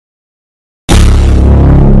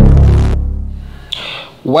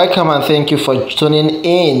Welcome and thank you for tuning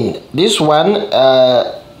in. This one,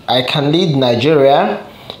 I can lead Nigeria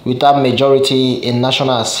without majority in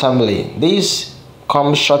National Assembly. This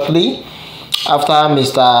comes shortly after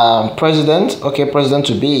Mr. President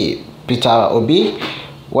to be Peter Obi,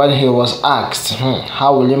 when he was asked,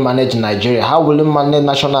 how will you manage Nigeria? How will you manage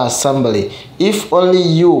National Assembly if only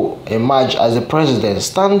you emerge as the president?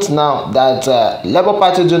 Stands now that Labour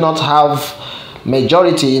Party do not have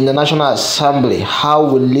majority in the National Assembly. How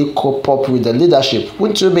will he cope up with the leadership?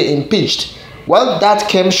 Won't you be impeached? Well, that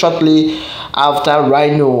came shortly after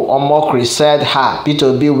Rhino Omokri said, Peter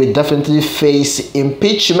Obi will definitely face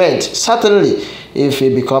impeachment, certainly if he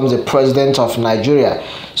becomes the president of Nigeria.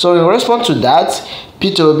 So in response to that,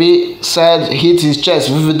 Peter Obi said, hit his chest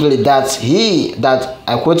vividly that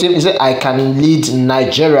I quote him, he said, I can lead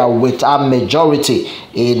Nigeria without majority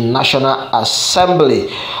in National Assembly.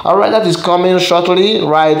 Alright, that is coming shortly,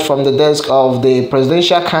 right from the desk of the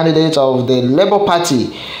presidential candidate of the Labour Party,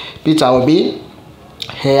 Peter Obi.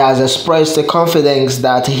 He has expressed the confidence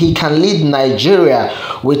that he can lead Nigeria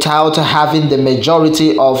without having the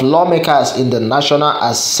majority of lawmakers in the National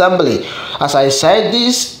Assembly. As I said,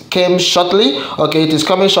 this came shortly. It is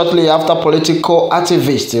coming shortly after political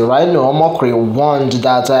activist Rhino Omokri warned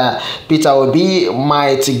that Peter Obi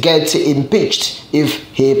might get impeached if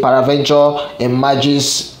he peradventure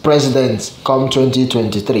emerges president come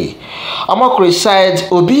 2023. Omokri said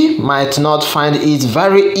Obi might not find it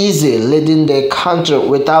very easy leading the country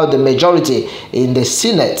without the majority in the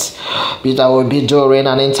Senate. Peter Obi, during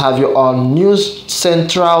an interview on News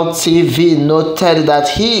Central TV, noted that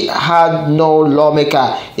he had no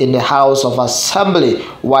lawmaker in the House of Assembly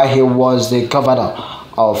while he was the governor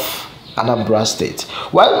of Anambra State.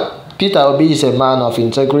 Well, Peter Obi is a man of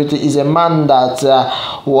integrity. Is a man that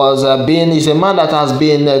is a man that has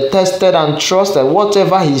been tested and trusted.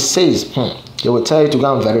 Whatever he says, he will tell you to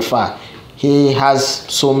go and verify. He has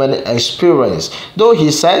so many experience. Though he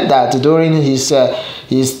said that during his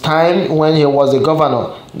time when he was the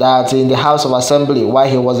governor, that in the House of Assembly, while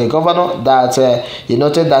he was a governor, that he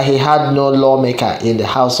noted that he had no lawmaker in the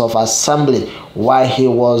House of Assembly while he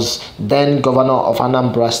was then governor of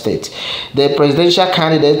Anambra State. The presidential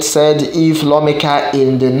candidate said if lawmaker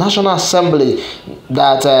in the National Assembly,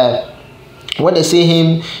 that when they see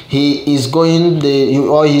him, he's doing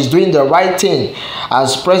the right thing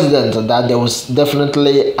as president, that they will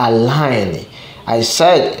definitely align. He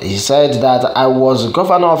said that I was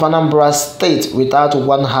governor of Anambra State without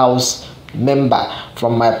one house member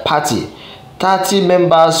from my party. 30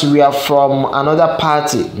 members were from another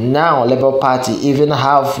party. Now Labour Party even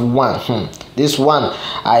have one. This one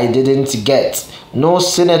I didn't get. No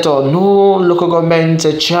senator, no local government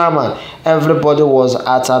chairman. Everybody was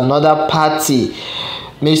at another party.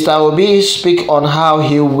 Mr. Obi speak on how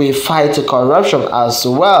he will fight corruption as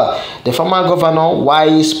well. The former governor,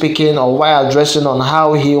 while speaking or while addressing on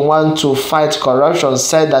how he wants to fight corruption,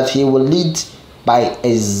 said that he will lead by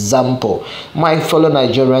example. My fellow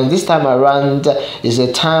Nigerians, this time around is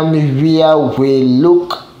a time where we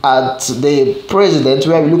look at the president,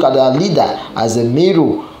 where we look at our leader as a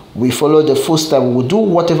mirror. We follow the footsteps. We do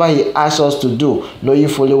whatever he asks us to do, knowing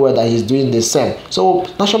fully well that he's doing the same. So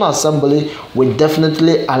National Assembly will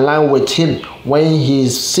definitely align with him when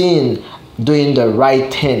he's seen doing the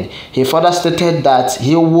right thing. He further stated that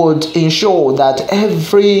he would ensure that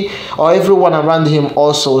everyone around him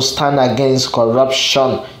also stand against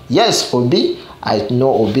corruption. Yes, Obi, I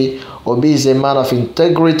know Obi. Obi is a man of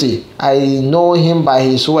integrity. I know him by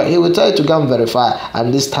his word. He will tell you to go and verify.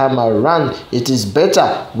 And this time around, it is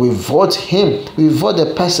better we vote him. We vote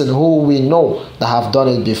the person who we know that have done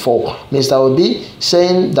it before. Mr. Obi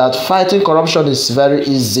saying that fighting corruption is very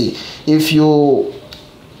easy. If you,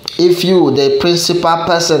 the principal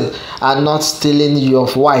person, are not stealing your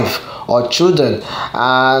wife or children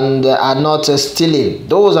and are not stealing,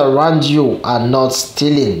 those around you are not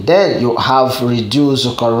stealing, then you have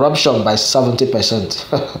reduced corruption by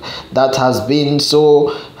 70%. That has been so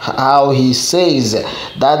how he says,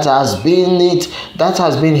 that has been it, that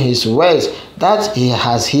has been his words, that he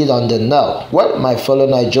has hit on the nail. Well, my fellow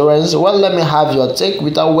Nigerians, let me have your take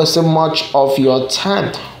without wasting much of your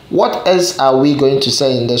time. What else are we going to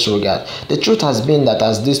say in this regard? The truth has been that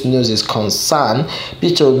as this news is concerned,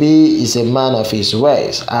 Peter Obi is a man of his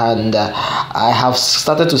ways, and I have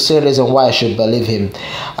started to say the reason why I should believe him.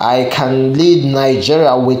 I can lead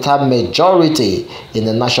Nigeria without majority in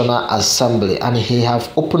the National Assembly, and he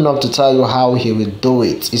have opened up to tell you how he will do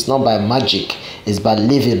it. It's not by magic. is by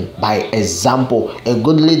living by example. A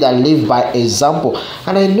good leader lives by example.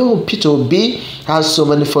 And I know Peter Obi has so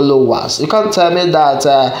many followers. You can't tell me that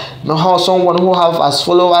how someone who have as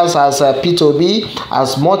followers as Peter Obi,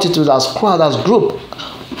 as multitude, as crowd, as group,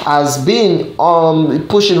 has been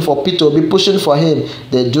pushing for Peter Obi, pushing for him,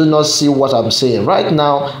 they do not see what I'm saying. Right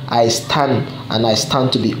now, I stand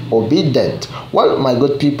to be obedient. Well, my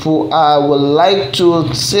good people, I would like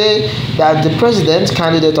to say that the president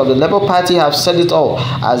candidate of the Labour Party have said it all,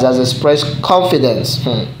 as has expressed confidence.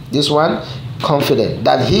 This one, confident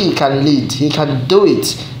that he can lead, he can do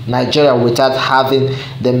it Nigeria without having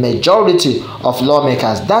the majority of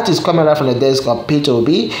lawmakers. That is coming right from the desk of Peter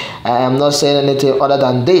Obi. I am not saying anything other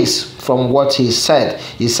than this from what he said.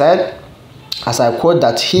 He said, as I quote,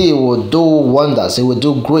 that he will do wonders, he will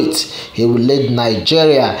do great, he will lead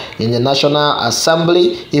Nigeria in the National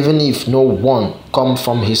Assembly even if no one comes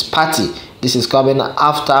from his party. This is coming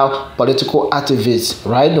after political activist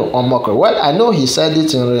Rhino Omokri. Well, I know he said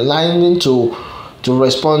it in relying to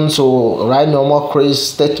respond to Rhino Omokri's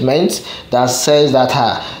statement that says that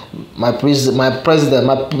my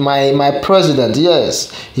president,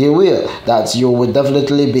 yes, he will, that you will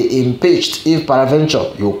definitely be impeached if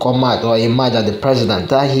peradventure you come out or emerge as the president,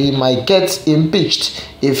 that he might get impeached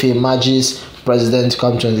if he emerges president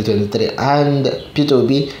come 2023. And Peter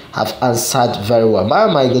Obi have answered very well.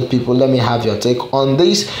 My good people, let me have your take on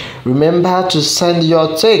this. Remember to send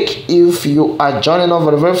your take. If you are joining us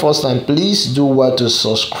for the very first time, please do well to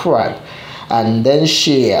subscribe and then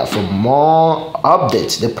share for more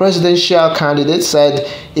updates. The presidential candidate said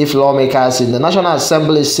if lawmakers in the National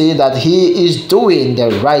Assembly say that he is doing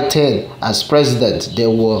the right thing as president, they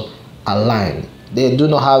will align. They will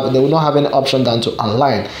not have any option than to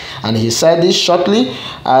align. And he said this shortly,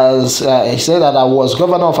 as he said that I was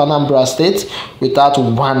governor of Anambra State without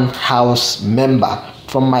one house member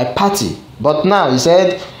from my party. But now he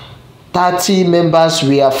said 30 members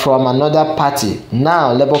were from another party.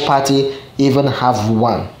 Now Labour Party even have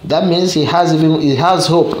one. That means he has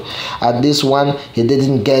hope. At this one, he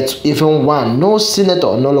didn't get even one. No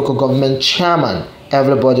senator, no local government chairman.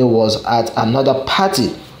 Everybody was at another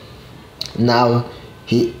party. Now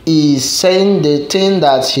he is saying the thing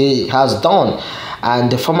that he has done. And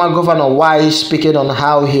the former governor, while speaking on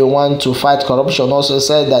how he wants to fight corruption, also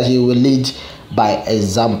said that he will lead by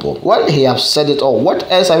example. Well, he has said it all. What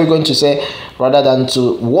else are we going to say rather than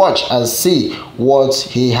to watch and see what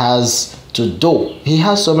he has to do? He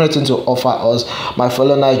has so many things to offer us, my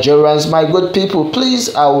fellow Nigerians, my good people.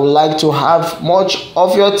 Please, I would like to have much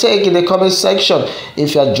of your take in the comment section.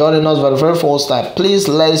 If you are joining us for the very first time, please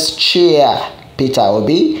let's cheer Peter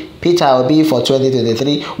Obi for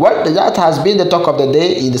 2023. Well, that has been the talk of the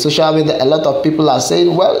day in the social media. A lot of people are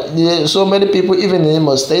saying, well, so many people, even in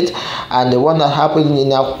Imo State, and the one that happened in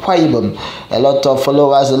Akwa Ibom, a lot of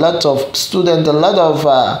followers, a lot of students, a lot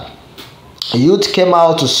of youth came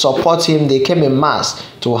out to support him. They came in mass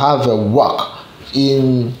to have a walk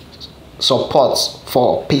in support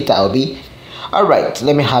for Peter Obi. All right,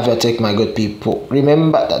 let me have your take, my good people.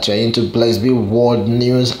 Remember that you're into Blessed Be World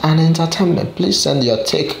News and Entertainment. Please send your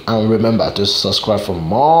take and remember to subscribe for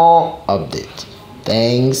more updates.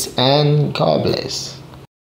 Thanks and God bless.